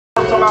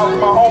some out to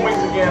my homies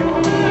again.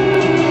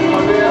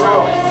 My dead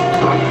homies.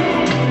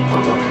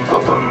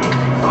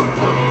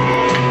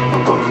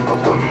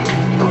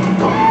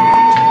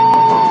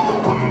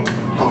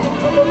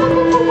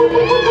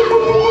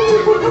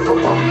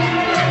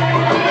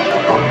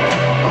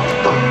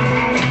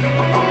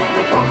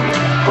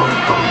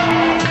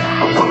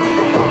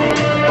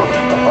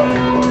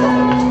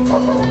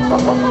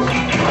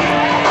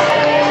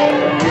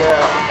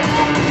 Yeah.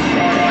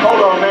 Hold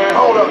on, man.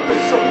 Hold up. This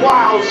is some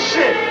wild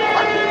shit.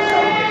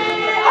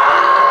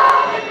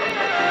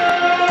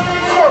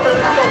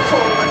 Swerving out of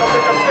tune like a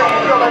bigger stain.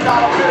 Feel like I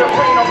got a bit of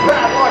pain. I'm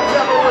bad luck,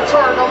 never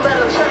return. No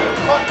better change.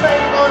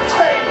 Unnamed,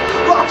 untamed.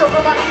 Locked up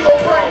in my ego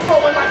brain.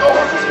 Flowing like a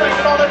horse's mane.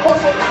 And all the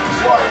course of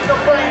these in the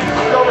brain.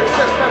 No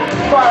existence.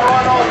 Fire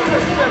on all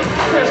distance.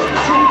 Fist,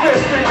 true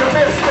fisting. You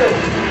missed it.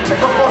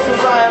 Take a bus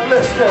as I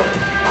enlisted.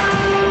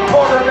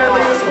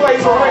 Ordinarily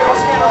displays a radar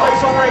scanner,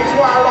 laser rays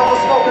wired off a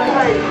smoking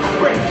hay.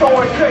 Break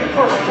throwing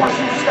paper, once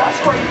you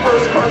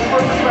skyscrapers, curse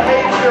for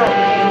misbehavior.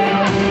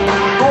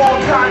 The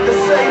wrong kind of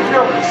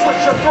savior, slit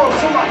your throat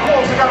till my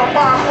clothes. I got a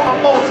mind full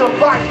of modes of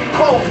Viking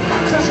both.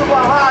 Since you're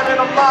behind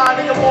in a mind,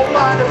 and you won't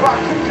mind if I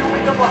kick you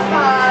in the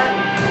behind.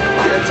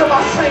 Get to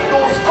my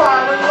singles,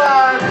 firing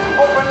line.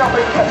 Open up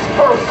and catch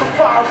bursts of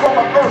fire from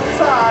an earth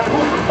side.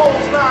 Who's the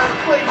most nine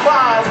clay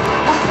vines?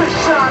 Who spit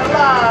shine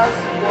lies?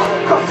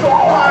 Cause so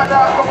wide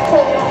out the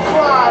pole of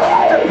pride.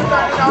 Every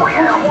 99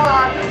 proof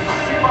wine.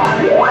 See my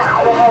heat like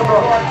the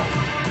other.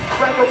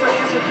 Records of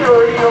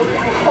insecurity,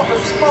 illegal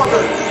public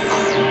smothered.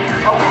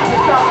 I reach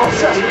this down on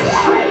Sesame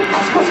Street.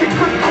 It's cause he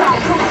couldn't count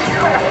cookies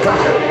fast. I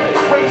could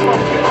raise my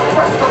feet,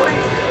 press the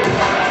lead.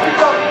 Speak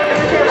up if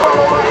you can't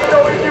follow my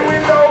window. If you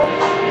window,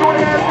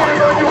 doing handstands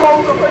on you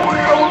hoes up like you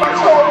know what I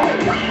told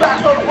you.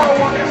 Back up row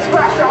and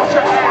smash out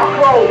your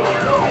afro.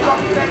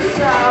 Lucky next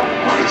time,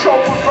 we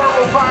control with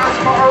verbal vines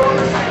for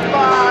early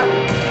line.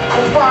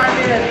 We'll find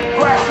in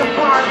glass and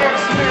pine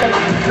X-Men.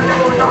 The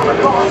nigga on the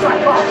cars like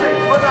Project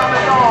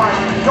Phenomenon.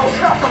 Don't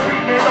stop the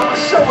beat, man, the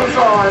show is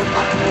on.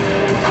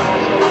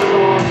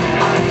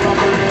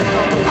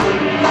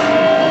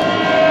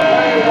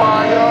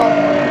 Haywire.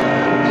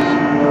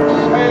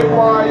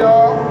 Haywire.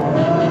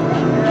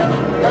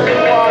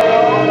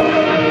 Haywire.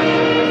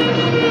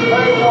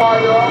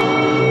 Haywire.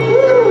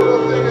 Every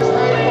little thing is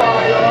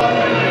haywire.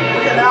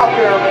 We're getting out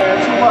there, man.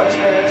 Too much,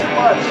 man. Too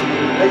much.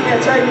 They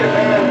can't take it,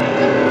 man.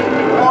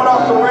 Going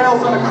off the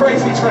rails on a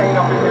crazy train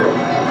up in here.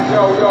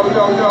 Yo, yo,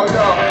 yo, yo,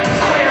 yo.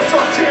 Playing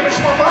some damage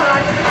my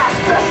mind.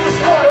 Asbestos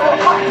water on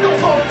my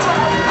pills all the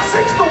time.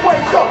 6 to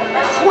wake up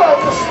and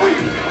 12 to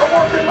sleep. I'm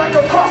working like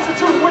a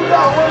prostitute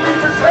without relief.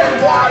 It's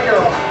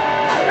haywire.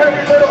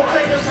 Every little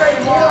thing is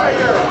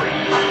haywire.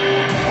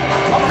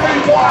 I'm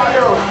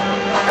haywire.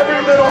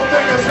 Every little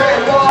thing is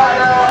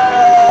haywire.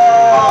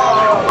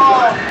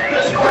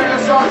 This brain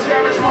is on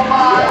damage my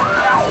mind.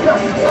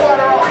 Asbestos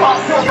water on my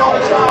pills all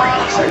the time.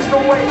 6 to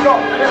wake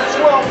up and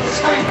 12 to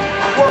sleep.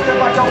 Working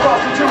like a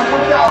prostitute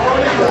without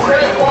relief. It's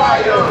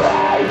haywire.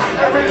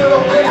 Every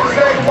little thing is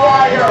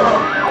haywire.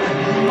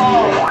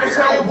 It's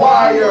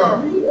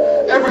haywire.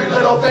 Every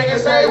little thing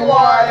is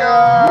haywire.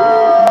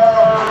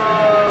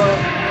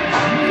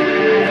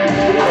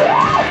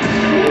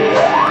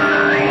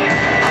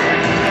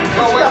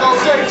 Yo, where's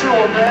OZ to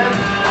him, man?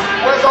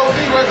 Where's OZ?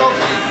 Where's OZ?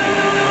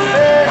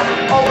 Man,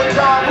 over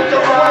time with the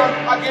right,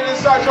 I get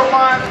inside your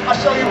mind. I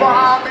show you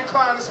how I'm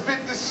inclined to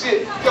spit this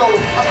shit. Yo,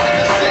 I spit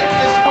this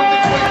sickness with the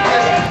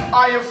quickness.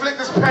 I inflict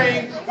this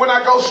pain when I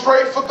go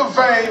straight for the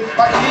vein.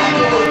 Like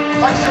needles,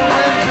 like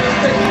syringes.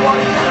 Taking one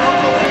of these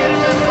lyrical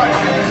hinges like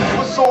hinges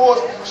with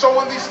swords.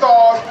 Showing these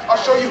stars, I'll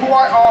show you who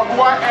I are, who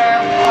I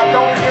am. I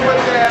don't give a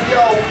damn,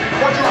 yo.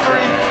 1, 2, 3,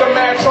 the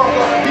man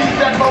trucker. He's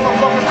that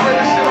motherfucker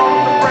spreading shit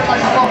on the bread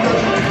like fuckers.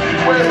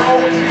 Where's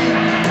OG?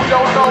 We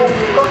don't know.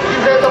 Look, you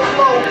hear the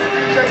flow.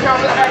 DJ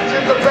counteract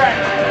in the back.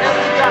 And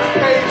we got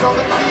Page on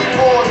the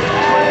keyboard.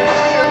 Swinging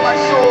shit like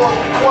swords.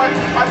 What?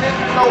 I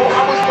didn't know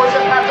I was going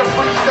to have to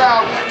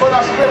freestyle. But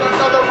I spit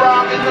another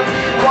rhyme in the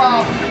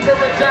meanwhile.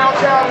 Hearing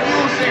downtown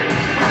music.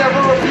 We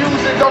never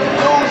abuse it, don't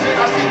lose it.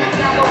 I see the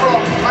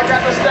camera. I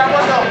got the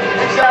stamina.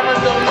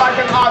 Examine them like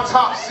an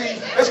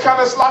autopsy. It's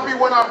kind of sloppy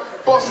when I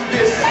bust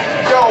this.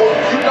 Yo,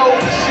 you know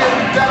the shit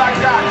that I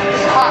got.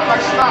 It's hot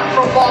like snot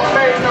from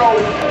volcano.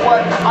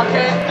 What? I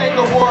can't think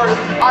of words.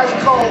 Ice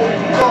cold.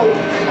 Yo,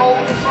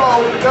 behold the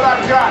flow that I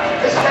got.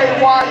 It's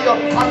haywire.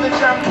 I'm the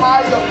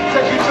Jampire.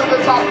 Take you to the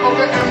top of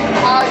the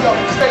empire.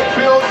 State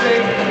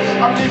building.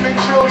 I'm leaving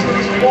children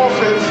as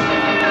orphans.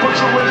 Put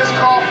you in this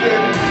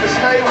coffin. It's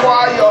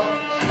haywire.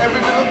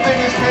 Every little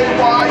thing is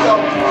haywire.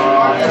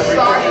 I'm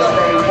inside of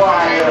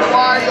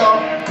haywire.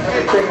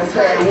 Everything is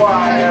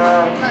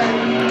haywire.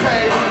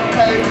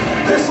 Hey.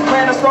 This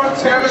man is starting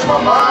to damage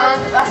my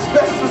mind.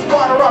 Asbestos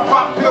water, I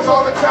pop pills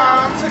all the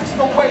time. 6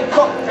 to wake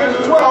up and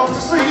 12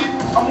 to sleep.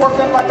 I'm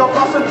working like a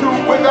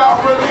prostitute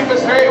without relief.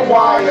 It's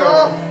haywire.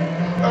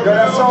 Yeah,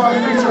 that song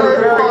featured a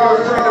very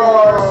good friend of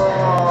ours.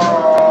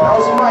 That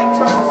was Mike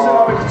Tuckerson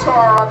on the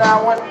guitar on that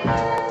one.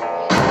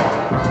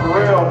 For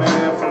real,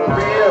 man, for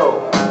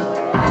real.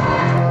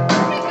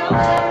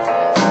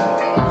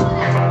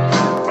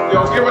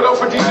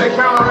 say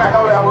counteract.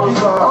 Oh, that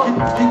was